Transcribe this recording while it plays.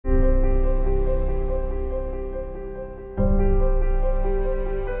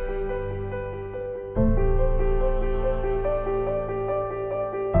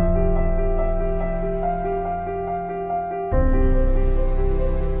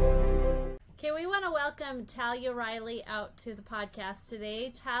to welcome Talia Riley out to the podcast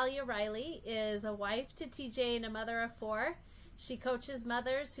today. Talia Riley is a wife to TJ and a mother of 4. She coaches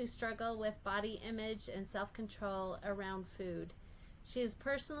mothers who struggle with body image and self-control around food. She has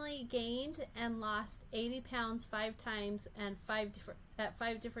personally gained and lost 80 pounds 5 times and at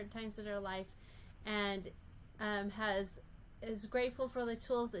 5 different times in her life, and is grateful for the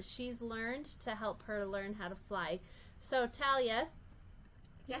tools that she's learned to help her learn how to fly. So Talia,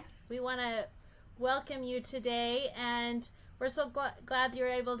 yes, we want to welcome you today, and we're so glad you're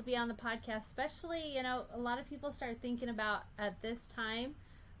able to be on the podcast. Especially, you know, a lot of people start thinking about at this time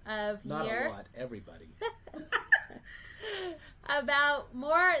of Not year. a lot, everybody.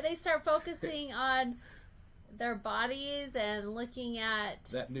 They start focusing on their bodies and looking at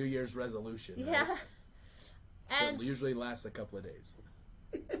that New Year's resolution. Yeah. Right? And it usually lasts a couple of days.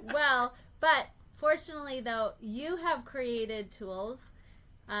 Well, but fortunately, though, you have created tools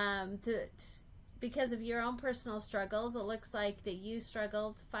because of your own personal struggles. It looks like that you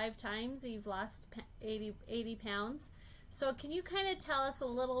struggled 5 times. You've lost 80 pounds. So can you kind of tell us a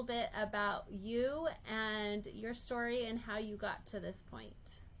little bit about you and your story and how you got to this point?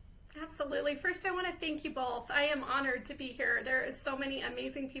 Absolutely. First, I want to thank you both. I am honored to be here. There is so many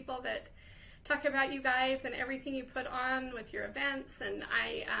amazing people that talk about you guys and everything you put on with your events, and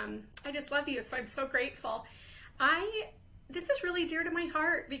I just love you, so I'm so grateful. This is really dear to my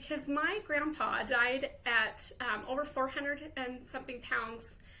heart because my grandpa died at over 400 and something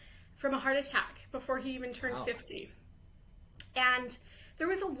pounds from a heart attack before he even turned 50. And there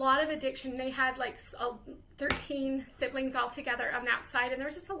was a lot of addiction. They had like 13 siblings all together on that side, and there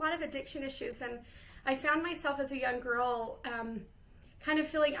was just a lot of addiction issues. And I found myself as a young girl kind of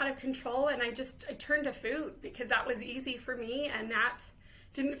feeling out of control, and I turned to food because that was easy for me, and that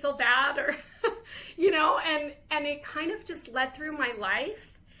didn't feel bad, or you know, and it kind of just led through my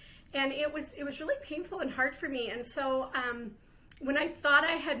life, and it was really painful and hard for me. And so when I thought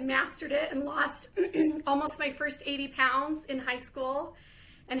I had mastered it and lost almost my first 80 pounds in high school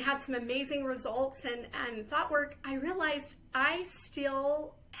and had some amazing results and thought work, I realized I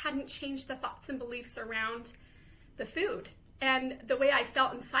still hadn't changed the thoughts and beliefs around the food. And the way I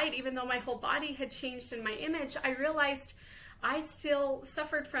felt inside, even though my whole body had changed in my image, I realized I still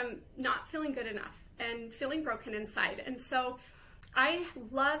suffered from not feeling good enough and feeling broken inside. And so I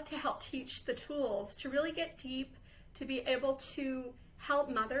love to help teach the tools to really get deep, to be able to help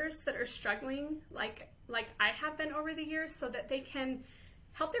mothers that are struggling like I have been over the years, so that they can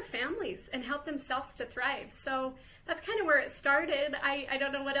help their families and help themselves to thrive. So that's kind of where it started. I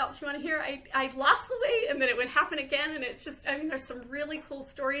don't know what else you want to hear. I lost the weight, and then it would happen again, and it's just, I mean, there's some really cool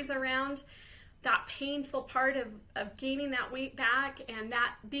stories around that painful part of gaining that weight back, and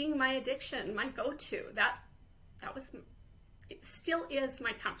that being my addiction, my go-to. That was, it still is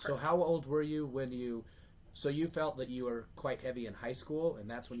my comfort. So how old were you when you felt that you were quite heavy in high school, and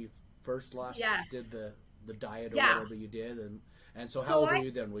that's when you first did the diet or whatever you did, and so how old were you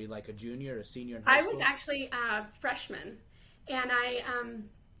then? Were you like a junior, a senior in high school? I was actually a freshman, and I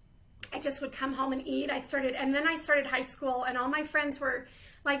just would come home and eat. And then I started high school, and all my friends were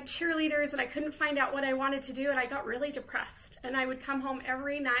like cheerleaders, and I couldn't find out what I wanted to do, and I got really depressed. And I would come home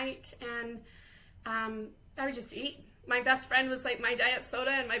every night, and I would just eat. My best friend was like my diet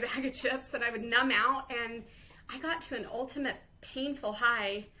soda and my bag of chips, and I would numb out, and I got to an ultimate painful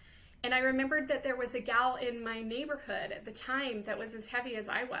high. And I remembered that there was a gal in my neighborhood at the time that was as heavy as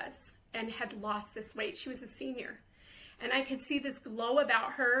I was and had lost this weight. She was a senior. And I could see this glow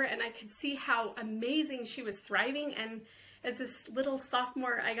about her, and I could see how amazing she was thriving. And as this little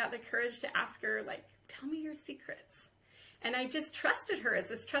sophomore, I got the courage to ask her, like, tell me your secrets. And I just trusted her as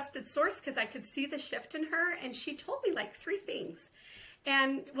this trusted source because I could see the shift in her. And she told me like 3 things.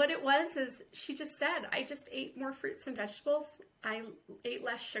 And what it was is she just said, I just ate more fruits and vegetables. I ate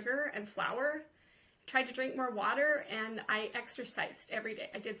less sugar and flour, tried to drink more water, and I exercised every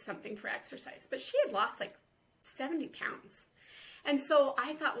day. I did something for exercise. But she had lost like 70 pounds. And so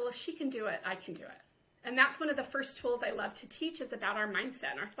I thought, well, if she can do it, I can do it. And that's one of the first tools I love to teach, is about our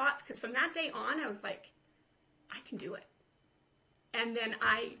mindset and our thoughts. Because from that day on, I was like, I can do it. And then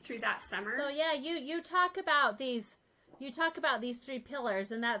through that summer. So yeah, you talk about these 3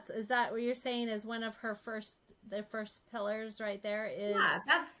 pillars, and is that what you're saying is one of the first pillars right there? Is yeah,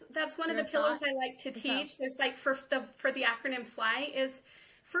 that's one of the pillars I like to teach. There's like for the acronym FLY is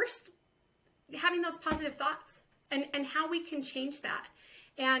first having those positive thoughts and how we can change that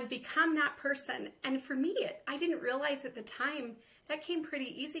and become that person. And for me, I didn't realize at the time that came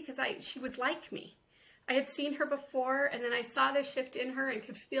pretty easy because she was like me. I had seen her before, and then I saw the shift in her and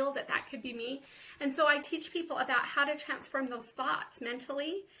could feel that that could be me. And so I teach people about how to transform those thoughts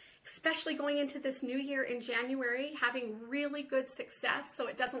mentally, especially going into this new year in January, having really good success so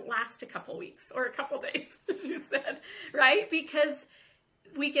it doesn't last a couple weeks or a couple days, as you said, right? Because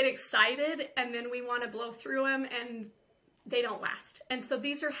we get excited and then we want to blow through them and they don't last. And so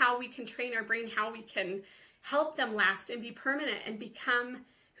these are how we can train our brain, how we can help them last and be permanent and become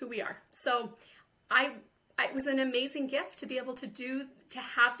who we are. So it was an amazing gift to be able to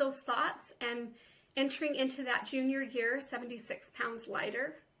have those thoughts, and entering into that junior year, 76 pounds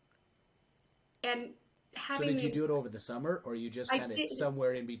lighter. And having. So did you do it over the summer, or you just kind of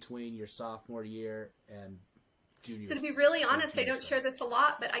somewhere in between your sophomore year and junior? So to be really honest, I don't share this a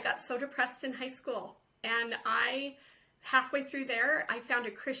lot, but I got so depressed in high school, and halfway through there, I found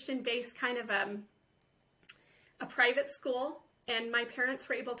a Christian-based kind of a private school, and my parents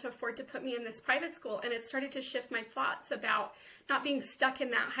were able to afford to put me in this private school, and it started to shift my thoughts about not being stuck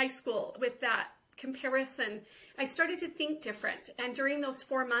in that high school with that comparison. I started to think different, and during those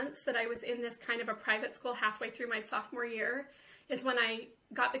 4 months that I was in this kind of a private school halfway through my sophomore year is when I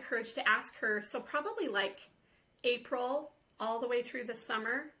got the courage to ask her. So probably like April all the way through the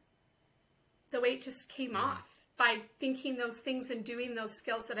summer, the weight just came off by thinking those things and doing those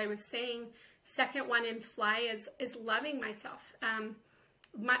skills that I was saying. Second one in fly is loving myself,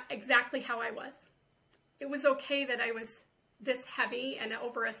 exactly how I was. It was okay that I was this heavy and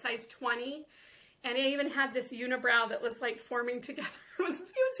over a size 20, and I even had this unibrow that was like forming together. It was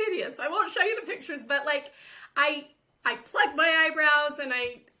hideous. I won't show you the pictures, but like I plugged my eyebrows and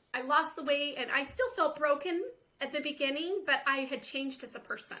I lost the weight, and I still felt broken at the beginning, but I had changed as a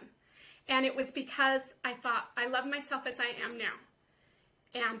person. And it was because I thought, I love myself as I am now.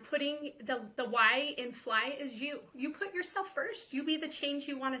 And putting the why in fly is you. You put yourself first. You be the change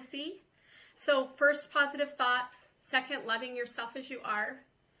you want to see. So first, positive thoughts. Second, loving yourself as you are.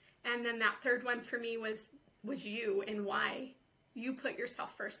 And then that third one for me was you and why. You put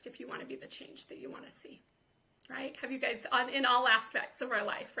yourself first if you want to be the change that you want to see. Right? Have you guys, in all aspects of our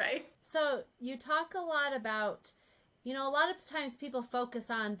life, right? So you talk a lot about, a lot of times people focus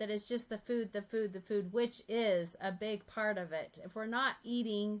on that it's just the food, which is a big part of it. If we're not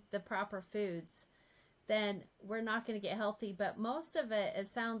eating the proper foods, then we're not going to get healthy. But most of it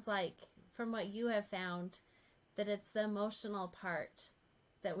sounds like, from what you have found, that it's the emotional part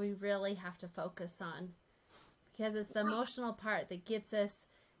that we really have to focus on. Because it's the emotional part that gets us,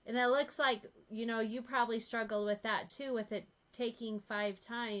 and it looks like, you probably struggled with that too, with it taking 5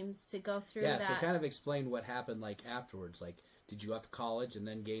 times to go through that. Yeah, so kind of explain what happened like afterwards. Like, did you go off to college and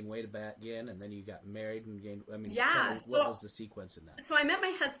then gain weight again, and then you got married and gained, what was the sequence in that? So I met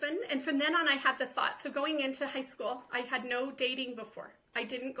my husband, and from then on I had the thought. So going into high school, I had no dating before. I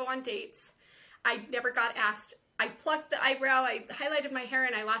didn't go on dates. I never got asked. I plucked the eyebrow, I highlighted my hair,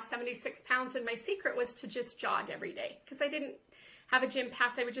 and I lost 76 pounds, and my secret was to just jog every day, because I didn't have a gym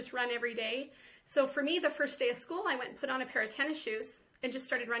pass. I would just run every day. So for me, the first day of school, I went and put on a pair of tennis shoes and just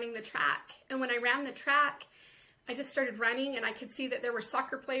started running the track. And when I ran the track, I just started running, and I could see that there were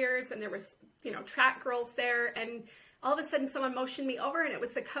soccer players and there was, track girls there. And all of a sudden someone motioned me over, and it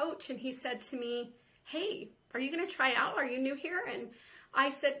was the coach. And he said to me, "Hey, are you going to try out? Are you new here?" And I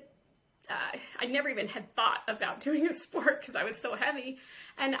said, I never even had thought about doing a sport because I was so heavy.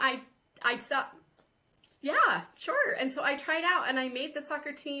 And I thought, yeah, sure. And so I tried out, and I made the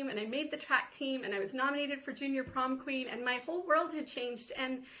soccer team, and I made the track team, and I was nominated for junior prom queen, and my whole world had changed.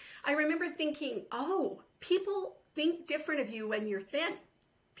 And I remember thinking, oh, people think different of you when you're thin.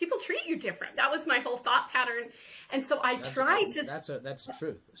 People treat you different. That was my whole thought pattern. And so that's the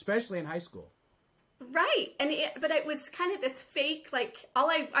truth, especially in high school. Right. But it was kind of this fake, like,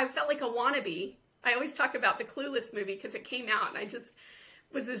 I felt like a wannabe. I always talk about the Clueless movie because it came out, and I just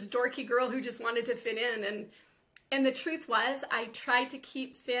was this dorky girl who just wanted to fit in. And the truth was, I tried to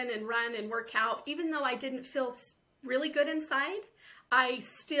keep thin and run and work out. Even though I didn't feel really good inside, I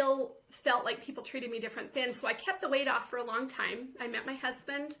still felt like people treated me different thin. So I kept the weight off for a long time. I met my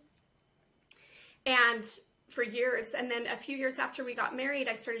husband, and for years. And then a few years after we got married,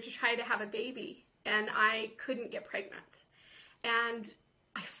 I started to try to have a baby, and I couldn't get pregnant. And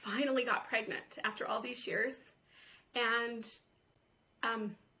I finally got pregnant after all these years. And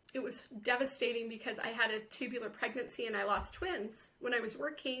it was devastating because I had a tubular pregnancy and I lost twins when I was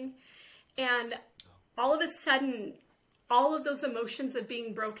working. And all of a sudden, all of those emotions of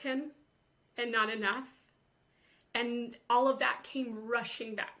being broken and not enough, and all of that came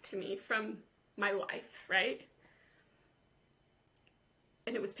rushing back to me from my life, right?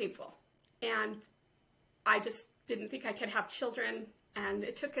 And it was painful. And I just didn't think I could have children. And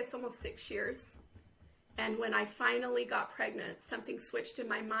it took us almost 6 years. And when I finally got pregnant, something switched in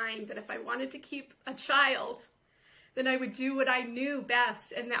my mind that if I wanted to keep a child, then I would do what I knew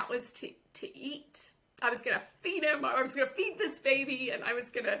best, and that was to eat. I was going to feed him, I was going to feed this baby, and I was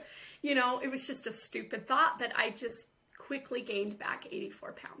going to, you know, it was just a stupid thought, but I just quickly gained back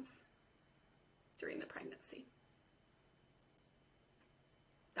 84 pounds during the pregnancy.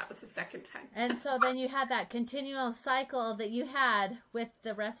 That was the second time. And so then you had that continual cycle that you had with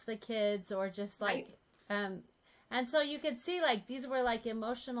the rest of the kids, or just like, right. And so you could see like these were like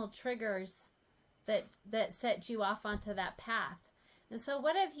emotional triggers that set you off onto that path. And so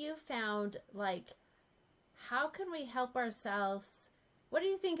what have you found, like, how can we help ourselves? What do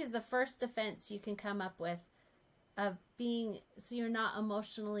you think is the first defense you can come up with of being, so you're not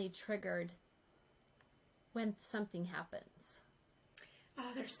emotionally triggered when something happens?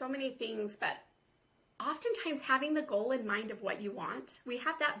 Oh, there's so many things, but oftentimes having the goal in mind of what you want. We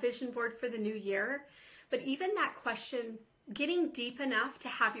have that vision board for the new year, but even that question, getting deep enough to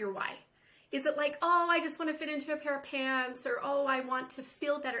have your why. Is it like, oh, I just want to fit into a pair of pants, or, oh, I want to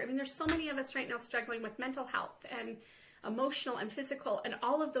feel better? I mean, there's so many of us right now struggling with mental health and emotional and physical and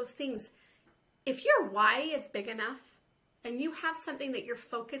all of those things. If your why is big enough and you have something that you're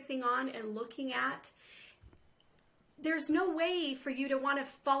focusing on and looking at, there's no way for you to want to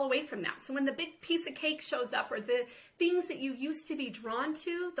fall away from that. So when the big piece of cake shows up, or the things that you used to be drawn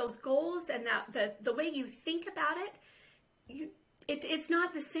to, those goals and the way you think about it, it's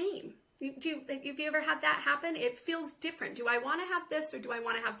not the same. Have you ever had that happen? It feels different. Do I want to have this, or do I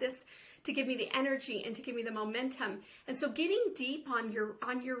want to have this to give me the energy and to give me the momentum? And so getting deep on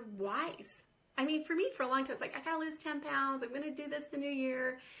your whys. I mean, for me, for a long time, it's like, I got to lose 10 pounds. I'm going to do this the new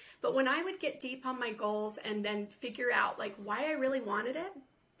year. But when I would get deep on my goals and then figure out like why I really wanted it,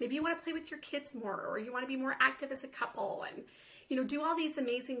 maybe you want to play with your kids more, or you want to be more active as a couple and, you know, do all these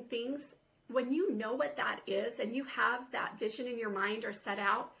amazing things. When you know what that is and you have that vision in your mind or set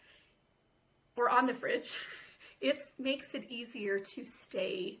out, or on the fridge, it makes it easier to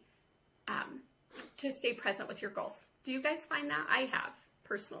stay present with your goals. Do you guys find that? I have,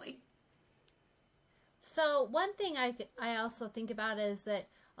 personally. So one thing I also think about is that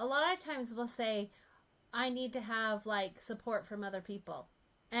a lot of times we'll say, I need to have like support from other people.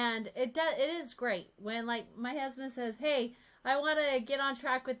 And it is great when like my husband says, hey, I want to get on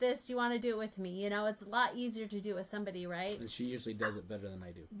track with this. Do you want to do it with me? You know, it's a lot easier to do with somebody, right? And she usually does it better than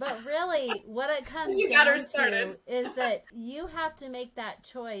I do. But really, what it comes down to is that you have to make that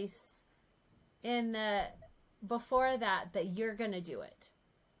choice before that you're going to do it.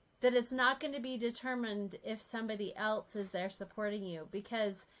 That it's not going to be determined if somebody else is there supporting you,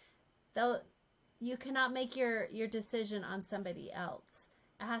 because you cannot make your decision on somebody else.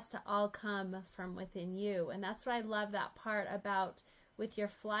 It has to all come from within you. And that's what I love that part about with your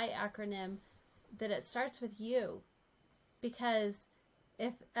FLY acronym, that it starts with you. Because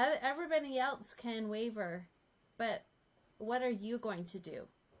if everybody else can waver, but what are you going to do?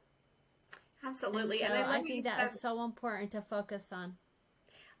 Absolutely. And I think that is so important to focus on.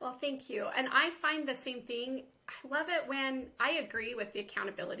 Well, thank you. And I find the same thing. I love it when I agree with the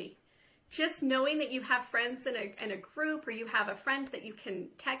accountability. Just knowing that you have friends in a group, or you have a friend that you can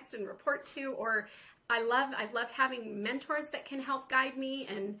text and report to, or I've loved having mentors that can help guide me,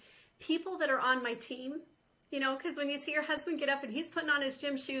 and people that are on my team, you know, because when you see your husband get up and he's putting on his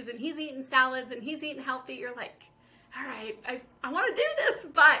gym shoes and he's eating salads and he's eating healthy, you're like, all right, I want to do this.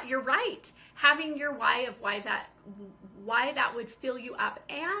 But you're right. Having your why of why that would fill you up,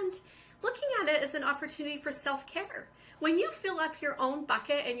 and looking at it as an opportunity for self-care. When you fill up your own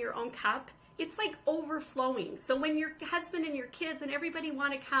bucket and your own cup, it's like overflowing. So when your husband and your kids and everybody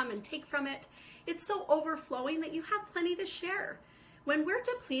want to come and take from it, it's so overflowing that you have plenty to share. When we're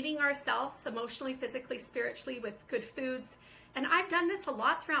depleting ourselves emotionally, physically, spiritually with good foods, and I've done this a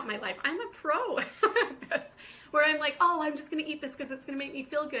lot throughout my life. I'm a pro at this, where I'm like, oh, I'm just going to eat this because it's going to make me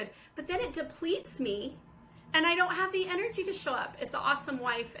feel good. But then it depletes me, and I don't have the energy to show up as the awesome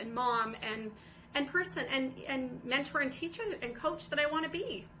wife and mom and person and mentor and teacher and coach that I want to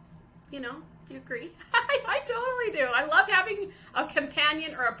be. You know, do you agree? I totally do. I love having a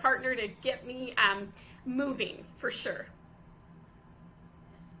companion or a partner to get me moving, for sure.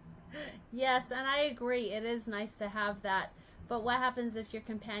 Yes, and I agree. It is nice to have that. But what happens if your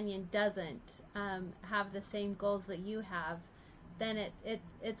companion doesn't have the same goals that you have? Then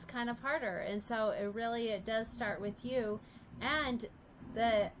it's kind of harder. And so it does start with you. And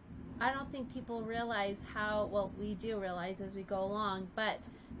I don't think people realize how, well, we do realize as we go along, but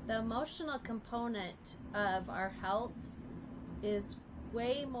the emotional component of our health is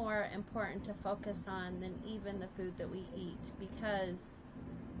way more important to focus on than even the food that we eat, because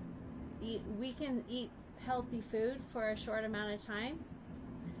we can eat healthy food for a short amount of time.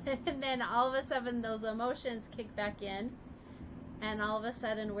 And then all of a sudden those emotions kick back in, and all of a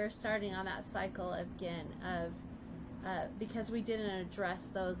sudden we're starting on that cycle again of because we didn't address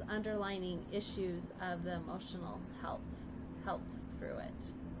those underlying issues of the emotional health through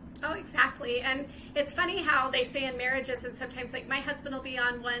it. Oh, exactly. And it's funny how they say in marriages, and sometimes like my husband will be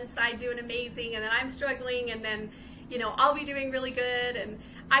on one side doing amazing, and then I'm struggling, and then, you know, I'll be doing really good. And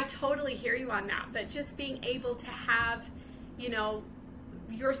I totally hear you on that. But just being able to have, you know,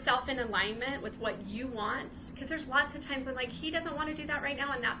 yourself in alignment with what you want, because there's lots of times I'm like, he doesn't want to do that right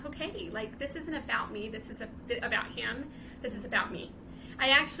now, and that's okay. Like, this isn't about me, this is about him, this is about me. I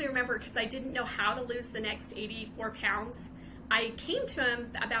actually remember, because I didn't know how to lose the next 84 pounds, I came to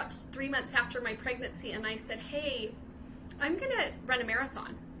him about 3 months after my pregnancy, and I said, hey, I'm gonna run a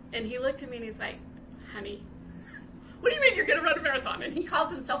marathon. And he looked at me and he's like, honey, what do you mean you're gonna run a marathon? And he calls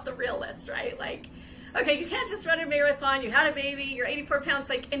himself the realist, right? Like, okay, you can't just run a marathon, you had a baby, you're 84 pounds,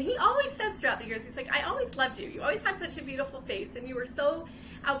 like, and he always says throughout the years, he's like, I always loved you. You always had such a beautiful face, and you were so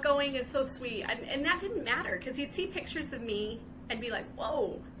outgoing and so sweet. And that didn't matter, because he'd see pictures of me and be like,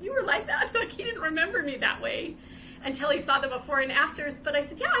 whoa, you were like that? Like, he didn't remember me that way until he saw the before and afters. But I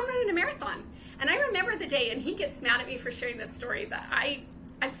said, yeah, I'm running a marathon. And I remember the day, and he gets mad at me for sharing this story, but I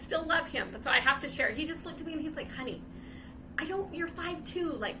still love him, so I have to share it. He just looked at me and he's like, honey, you're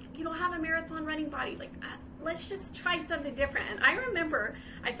 5'2", like, you don't have a marathon running body, like, let's just try something different. And I remember,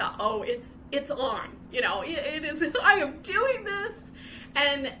 I thought, oh, it's on, you know, it is, I am doing this.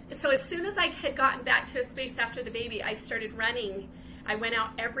 And so as soon as I had gotten back to a space after the baby, I started running. I went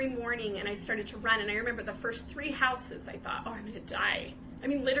out every morning and I started to run. And I remember the first 3 houses, I thought, oh, I'm gonna die. I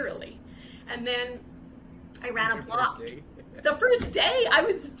mean, literally. And then I ran a block. The first day I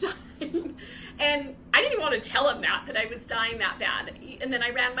was dying, and I didn't even want to tell him that I was dying that bad. And then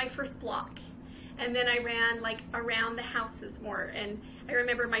I ran my first block, and then I ran like around the houses more. And I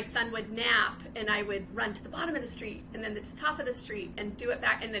remember my son would nap, and I would run to the bottom of the street and then the top of the street and do it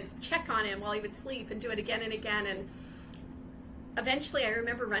back, and then check on him while he would sleep and do it again and again. And eventually I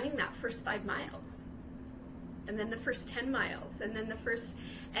remember running that first 5 miles, and then the first 10 miles, and then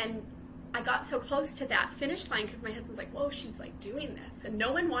and I got so close to that finish line because my husband's like, whoa, she's like doing this. And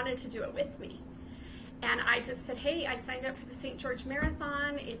no one wanted to do it with me. And I just said, hey, I signed up for the St. George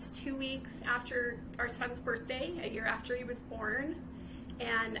Marathon. It's 2 weeks after our son's birthday, a year after he was born.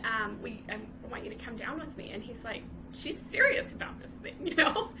 And I want you to come down with me. And he's like, she's serious about this thing, you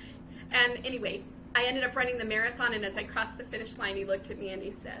know? And anyway, I ended up running the marathon. And as I crossed the finish line, he looked at me and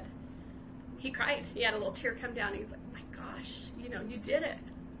he said, he cried. He had a little tear come down. He's like, oh my gosh, you know, you did it.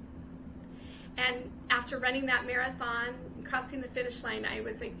 And after running that marathon, crossing the finish line, I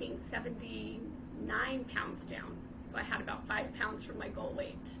was, I think, 79 pounds down. So I had about 5 pounds from my goal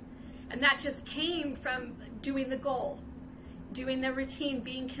weight. And that just came from doing the goal, doing the routine,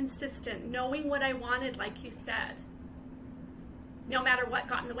 being consistent, knowing what I wanted, like you said. No matter what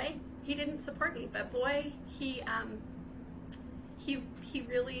got in the way. He didn't support me, but boy, he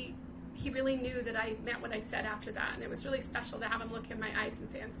really knew that I meant what I said after that. And it was really special to have him look in my eyes and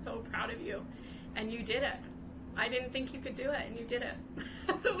say, I'm so proud of you. And you did it. I didn't think you could do it, and you did it.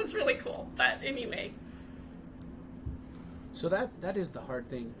 So it was really cool. But anyway. So that is the hard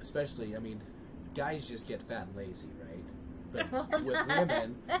thing, especially, I mean, guys just get fat and lazy, right? But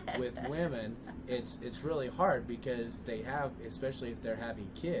with women, it's really hard because they have, especially if they're having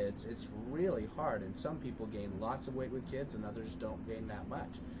kids, it's really hard. And some people gain lots of weight with kids, and others don't gain that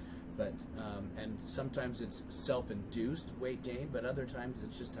much. But and sometimes it's self-induced weight gain, but other times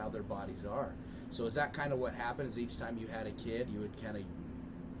it's just how their bodies are. So is that kind of what happens each time you had a kid? You would kind of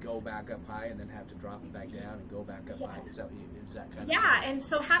go back up high and then have to drop it back down and go back up high. Is that kind of and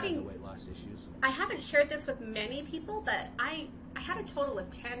so having the weight loss issues? I haven't shared this with many people, but I had a total of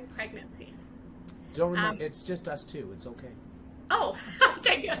 10 pregnancies. Don't remember. It's just us two. It's okay. Oh,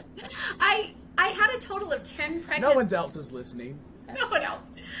 okay, good. I had a total of 10 pregnancies. No one else is listening. No one else.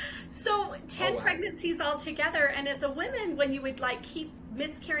 So 10 pregnancies altogether, and as a woman, when you would like keep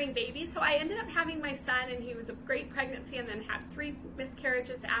miscarrying babies, so I ended up having my son, and he was a great pregnancy, and then had 3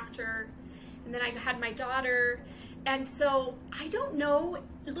 miscarriages after, and then I had my daughter. And so I don't know,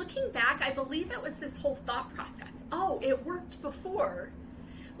 looking back, I believe it was this whole thought process. Oh, it worked before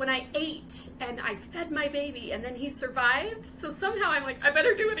when I ate and I fed my baby and then he survived. So somehow I'm like, I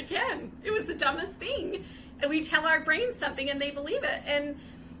better do it again. It was the dumbest thing. And we tell our brains something and they believe it. And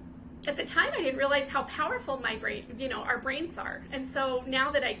at the time I didn't realize how powerful my brain, you know, our brains are. And so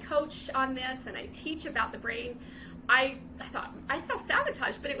now that I coach on this and I teach about the brain, I thought I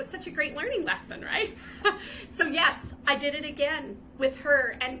self-sabotaged, but it was such a great learning lesson, right? So yes, I did it again with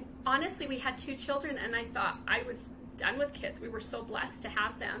her. And honestly, we had 2 children, and I thought I was done with kids. We were so blessed to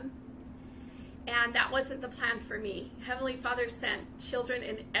have them. And that wasn't the plan for me. Heavenly Father sent children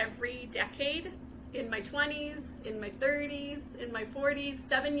in every decade, in my 20s, in my 30s, in my 40s,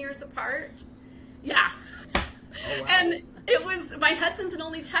 7 years apart. Yeah. Oh, wow. And it was, my husband's an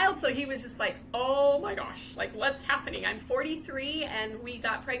only child, so he was just like, oh my gosh, like what's happening? I'm 43 and we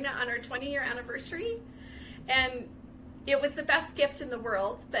got pregnant on our 20-year anniversary. And it was the best gift in the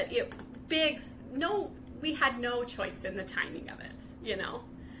world, but we had no choice in the timing of it, you know?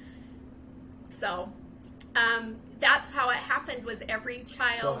 So that's how it happened, was every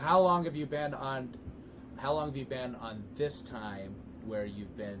child. So how long have you been on this time where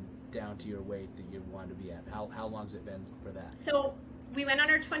you've been down to your weight that you want to be at? How long has it been for that? So we went on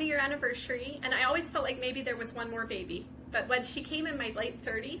our 20-year anniversary, and I always felt like maybe there was one more baby. But when she came in my late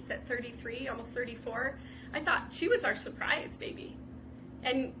 30s, at 33, almost 34, I thought she was our surprise baby.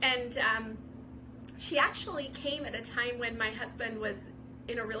 And she actually came at a time when my husband was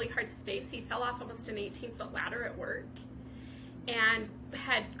in a really hard space. He fell off almost an 18-foot ladder at work and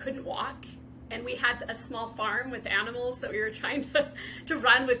couldn't walk. And we had a small farm with animals that we were trying to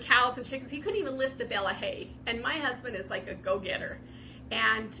run with cows and chickens. He couldn't even lift the bale of hay. And my husband is like a go-getter.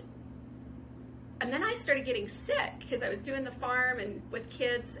 And then I started getting sick because I was doing the farm and with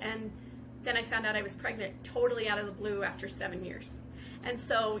kids. And then I found out I was pregnant totally out of the blue after 7 years. And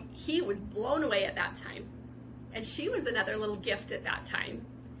so he was blown away at that time. And she was another little gift at that time.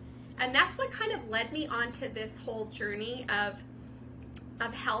 And that's what kind of led me onto this whole journey of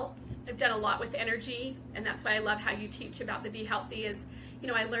health. I've done a lot with energy, and that's why I love how you teach about the Be Healthy. Is, you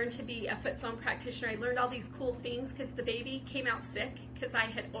know, I learned to be a foot zone practitioner. I learned all these cool things because the baby came out sick because I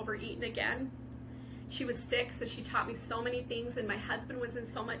had overeaten again. She was sick, so she taught me so many things, and my husband was in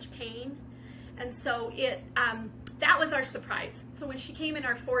so much pain. And so that was our surprise. So when she came in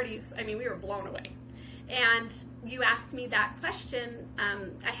our 40s, I mean, we were blown away. And you asked me that question.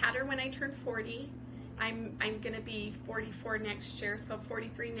 I had her when I turned 40. I'm going to be 44 next year, so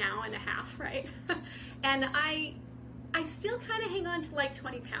 43 now and a half, right? And I still kind of hang on to like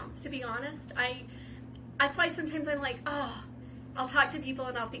 20 pounds, to be honest. That's why sometimes I'm like, oh, I'll talk to people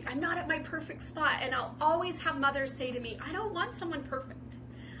and I'll think, I'm not at my perfect spot. And I'll always have mothers say to me, I don't want someone perfect.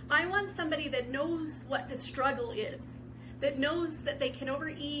 I want somebody that knows what the struggle is, that knows that they can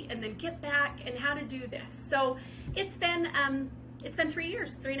overeat and then get back and how to do this. So it's been 3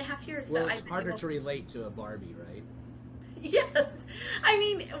 years, 3.5 years. Well, it's harder to relate to a Barbie, right? Yes. I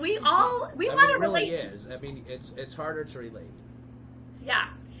mean, we want to relate. It really is. I mean, it's harder to relate. Yeah.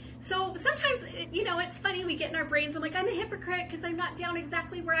 So sometimes, you know, it's funny, we get in our brains, I'm like, I'm a hypocrite because I'm not down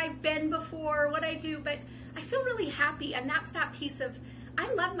exactly where I've been before, what I do, but I feel really happy, and that's that piece of,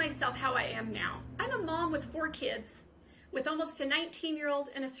 I love myself how I am now. I'm a mom with 4 kids, with almost a 19-year-old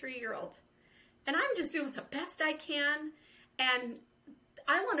and a 3-year-old. And I'm just doing the best I can, and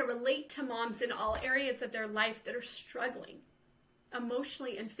I want to relate to moms in all areas of their life that are struggling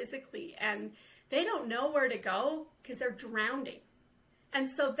emotionally and physically, and they don't know where to go because they're drowning. And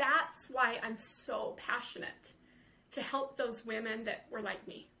so that's why I'm so passionate to help those women that were like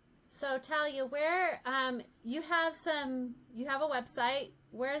me. So Talia, where you have a website.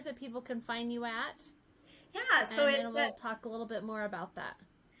 Where is it people can find you at? Yeah, so and we'll talk a little bit more about that.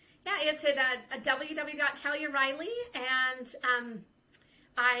 Yeah, it's at www.taliariley, and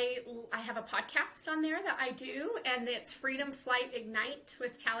I have a podcast on there that I do, and it's Freedom Flight Ignite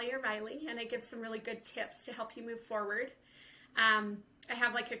with Talia Riley, and I give some really good tips to help you move forward. I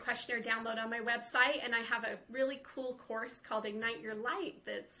have like a questionnaire download on my website, and I have a really cool course called Ignite Your Light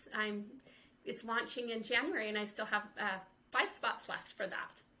it's launching in January, and I still have 5 spots left for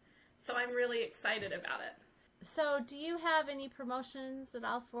that. So I'm really excited about it. So do you have any promotions at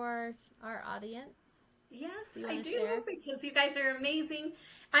all for our audience? Yes, I do, because you guys are amazing.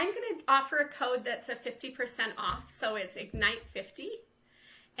 I'm going to offer a code that's a 50% off, so it's Ignite50,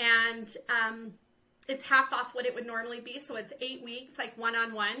 and it's half off what it would normally be, so it's 8 weeks, like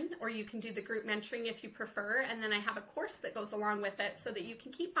one-on-one, or you can do the group mentoring if you prefer, and then I have a course that goes along with it so that you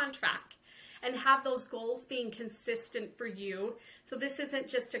can keep on track and have those goals being consistent for you. So this isn't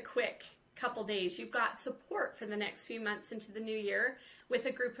just a quick couple days. You've got support for the next few months into the new year with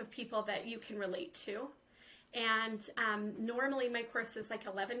a group of people that you can relate to. And normally my course is like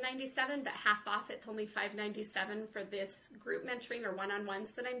 $11.97, but half off, it's only $5.97 for this group mentoring or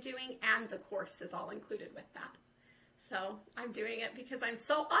one-on-ones that I'm doing, and the course is all included with that. So I'm doing it because I'm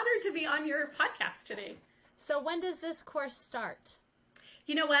so honored to be on your podcast today. So when does this course start?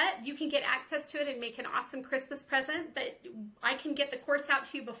 you know what? You can get access to it and make an awesome Christmas present, but I can get the course out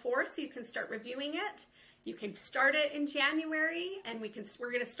to you before so you can start reviewing it. You can start it in January, and we're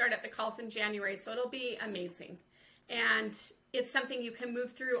going to start up the calls in January, so it'll be amazing. And it's something you can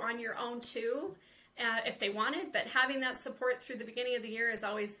move through on your own too, if they wanted, but having that support through the beginning of the year is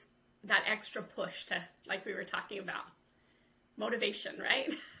always that extra push to, like we were talking about, motivation,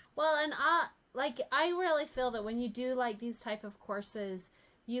 right? Well, and I really feel that when you do like these type of courses,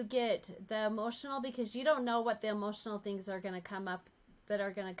 you get the emotional, because you don't know what the emotional things are going to come up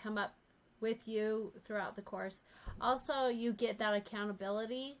with you throughout the course. Also, you get that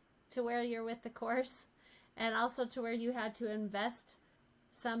accountability to where you're with the course, and also to where you had to invest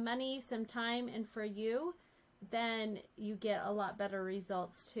some money, some time, and for you, then you get a lot better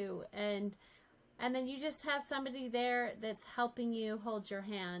results too. And then you just have somebody there that's helping you hold your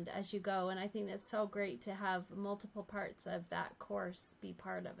hand as you go. And I think that's so great to have multiple parts of that course be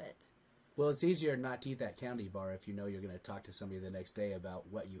part of it. Well, it's easier not to eat that candy bar if you know you're going to talk to somebody the next day about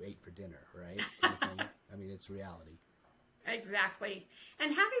what you ate for dinner, right? Kind of thing. I mean, it's reality. Exactly.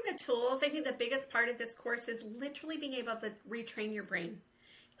 And having the tools, I think the biggest part of this course is literally being able to retrain your brain.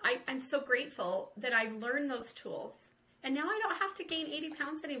 I'm so grateful that I learned those tools. And now I don't have to gain 80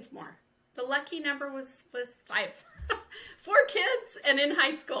 pounds anymore. The lucky number was 5. 4 kids and in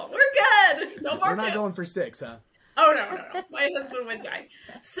high school. We're good. No more We're not kids. going for 6, huh? Oh, no. My husband would die.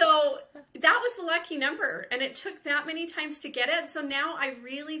 So that was the lucky number. And it took that many times to get it. So now I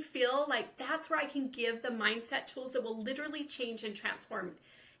really feel like that's where I can give the mindset tools that will literally change and transform.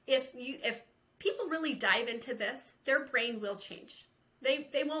 If people really dive into this, their brain will change.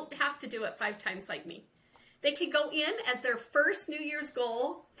 They won't have to do it 5 times like me. They could go in as their first New Year's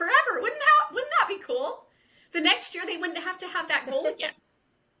goal forever. Wouldn't that be cool? The next year, they wouldn't have to have that goal again.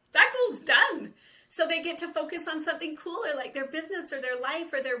 That goal's done. So they get to focus on something cooler, like their business or their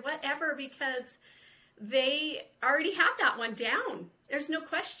life or their whatever, because they already have that one down. There's no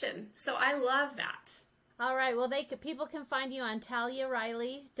question. So I love that. All right. Well, people can find you on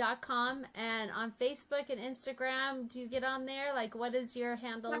taliariley.com and on Facebook and Instagram. Do you get on there? Like, what is your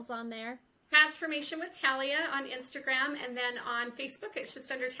handles on there? Transformation with Talia on Instagram, and then on Facebook, it's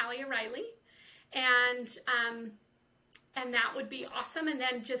just under Talia Riley. And that would be awesome. And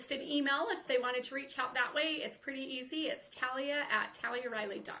then just an email if they wanted to reach out that way. It's pretty easy. It's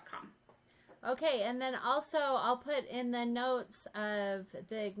talia@taliariley.com. Okay, and then also I'll put in the notes of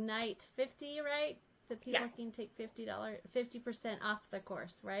the Ignite 50, right? That people can take $50% off the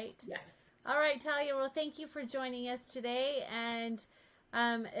course, right? Yes. All right, Talia. Well, thank you for joining us today. And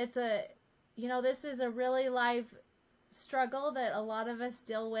this is a really live struggle that a lot of us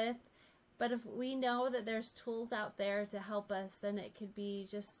deal with. But if we know that there's tools out there to help us, then it could be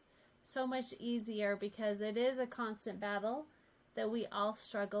just so much easier, because it is a constant battle that we all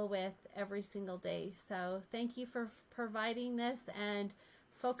struggle with every single day. So thank you for providing this and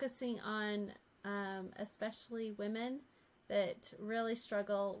focusing on especially women that really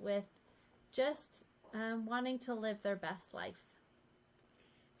struggle with just wanting to live their best life.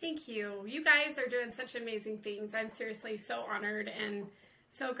 Thank you. You guys are doing such amazing things. I'm seriously so honored and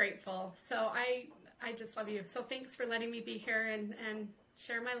so grateful. So I just love you. So thanks for letting me be here and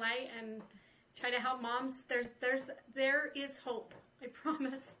share my light and try to help moms. There is hope, I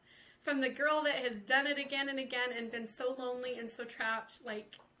promise. From the girl that has done it again and again and been so lonely and so trapped,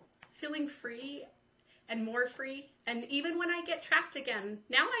 like feeling free and more free. And even when I get trapped again,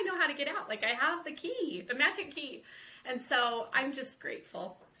 now I know how to get out. Like I have the key, the magic key. And so I'm just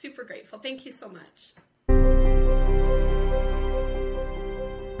grateful, super grateful. Thank you so much.